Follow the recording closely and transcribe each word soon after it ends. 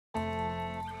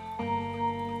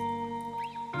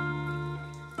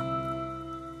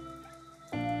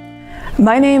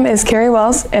My name is Keri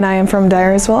and I am from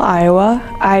Dyersville,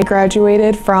 Iowa. I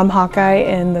graduated from Hawkeye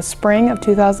in the spring of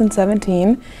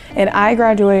 2017, and I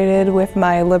graduated with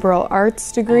my liberal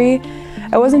arts degree.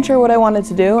 I wasn't sure what I wanted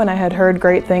to do, and I had heard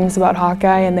great things about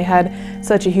Hawkeye, and they had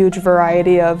such a huge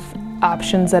variety of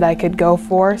options that I could go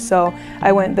for, so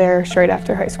I went there straight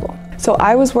after high school. So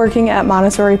I was working at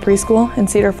Montessori Preschool in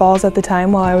Cedar Falls at the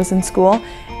time while I was in school,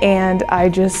 and I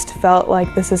just felt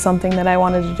like this is something that I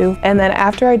wanted to do. And then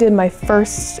after I did my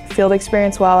first field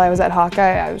experience while I was at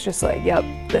Hawkeye, I was just like, yep,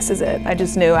 this is it. I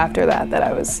just knew after that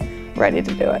I was ready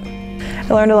to do it.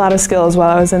 I learned a lot of skills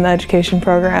while I was in the education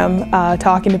program,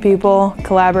 talking to people,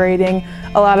 collaborating.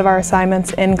 A lot of our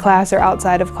assignments in class or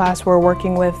outside of class were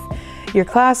working with your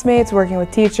classmates, working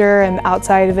with teacher, and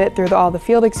outside of it through all the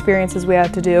field experiences we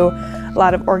had to do. A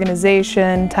lot of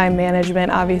organization, time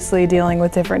management, obviously dealing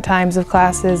with different times of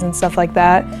classes and stuff like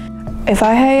that. If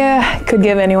I could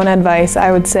give anyone advice,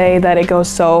 I would say that it goes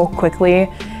so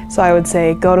quickly. So I would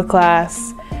say go to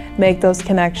class, make those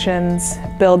connections,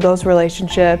 build those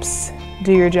relationships,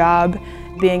 do your job.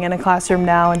 Being in a classroom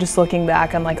now and just looking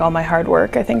back on all my hard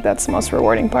work, I think that's the most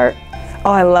rewarding part.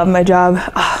 Oh, I love my job.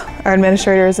 Our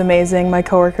administrator is amazing, my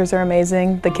coworkers are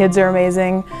amazing, the kids are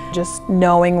amazing. Just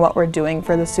knowing what we're doing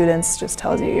for the students just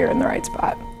tells you you're in the right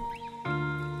spot.